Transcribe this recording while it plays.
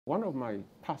One of my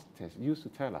pastors used to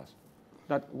tell us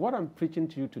that what I'm preaching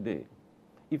to you today,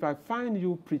 if I find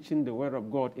you preaching the word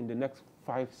of God in the next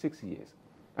 5, 6 years,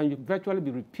 and you virtually be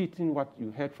repeating what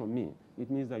you heard from me, it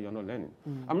means that you're not learning.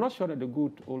 I'm not sure that the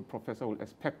good old professor will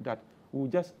expect that we'll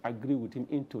just agree with him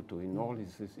in toto in all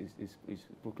his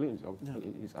proclaims, of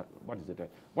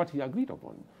what he agreed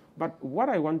upon. But what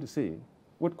I want to say,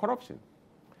 with corruption,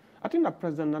 I think that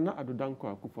President Nana Addo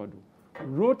Akufo-Addo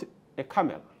wrote a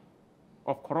camel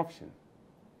of corruption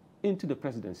into the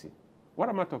presidency. What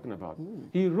am I talking about?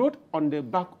 He wrote on the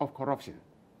back of corruption.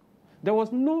 There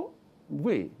was no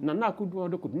way Nana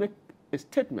Akufo-Addo could make a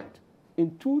statement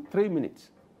in 2-3 minutes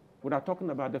without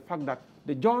talking about the fact that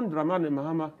the John Dramani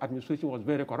Mahama administration was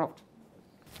very corrupt.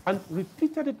 And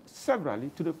repeated it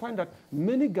severally to the point that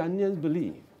many Ghanaians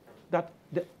believe that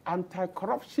the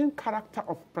anti-corruption character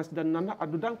of President Nana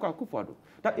Addo Akufo-Addo,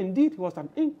 that indeed he was an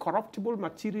incorruptible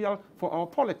material for our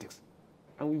politics.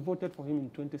 And we voted for him in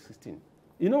 2016.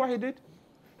 You know what he did?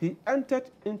 He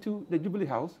entered into the Jubilee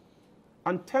House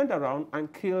and turned around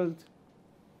and killed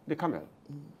the camel.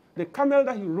 The camel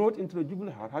that he rode into the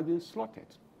Jubilee House has been slaughtered.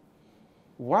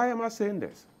 Why am I saying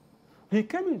this? He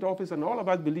came into office and all of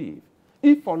us believe,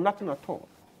 if for nothing at all,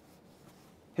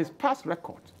 his past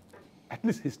record, at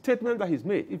least his statement that he's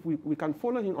made, if we can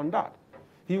follow him on that,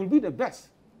 he will be the best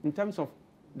in terms of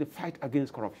the fight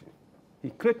against corruption. He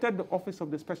created the office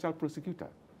of the special prosecutor,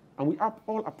 and we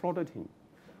all applauded him.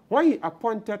 When he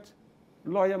appointed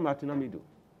lawyer Martin Amido,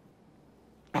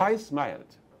 I smiled,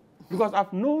 because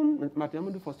I've known Martin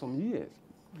Amido for some years,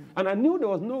 and I knew there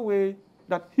was no way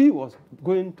that he was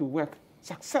going to work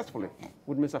successfully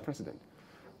with Mr. President.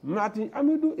 Martin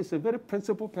Amido is a very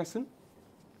principled person,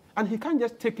 and he can't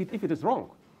just take it if it is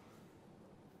wrong.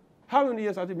 How many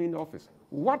years has he been in the office?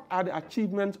 What are the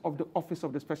achievements of the office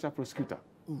of the special prosecutor?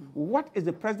 What is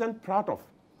the president proud of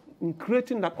in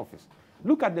creating that office?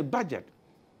 Look at the budget,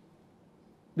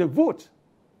 the vote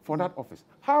for that office.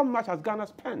 How much has Ghana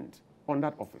spent on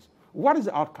that office? What is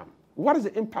the outcome? What is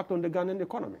the impact on the Ghanaian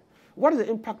economy? What is the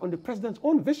impact on the president's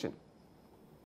own vision?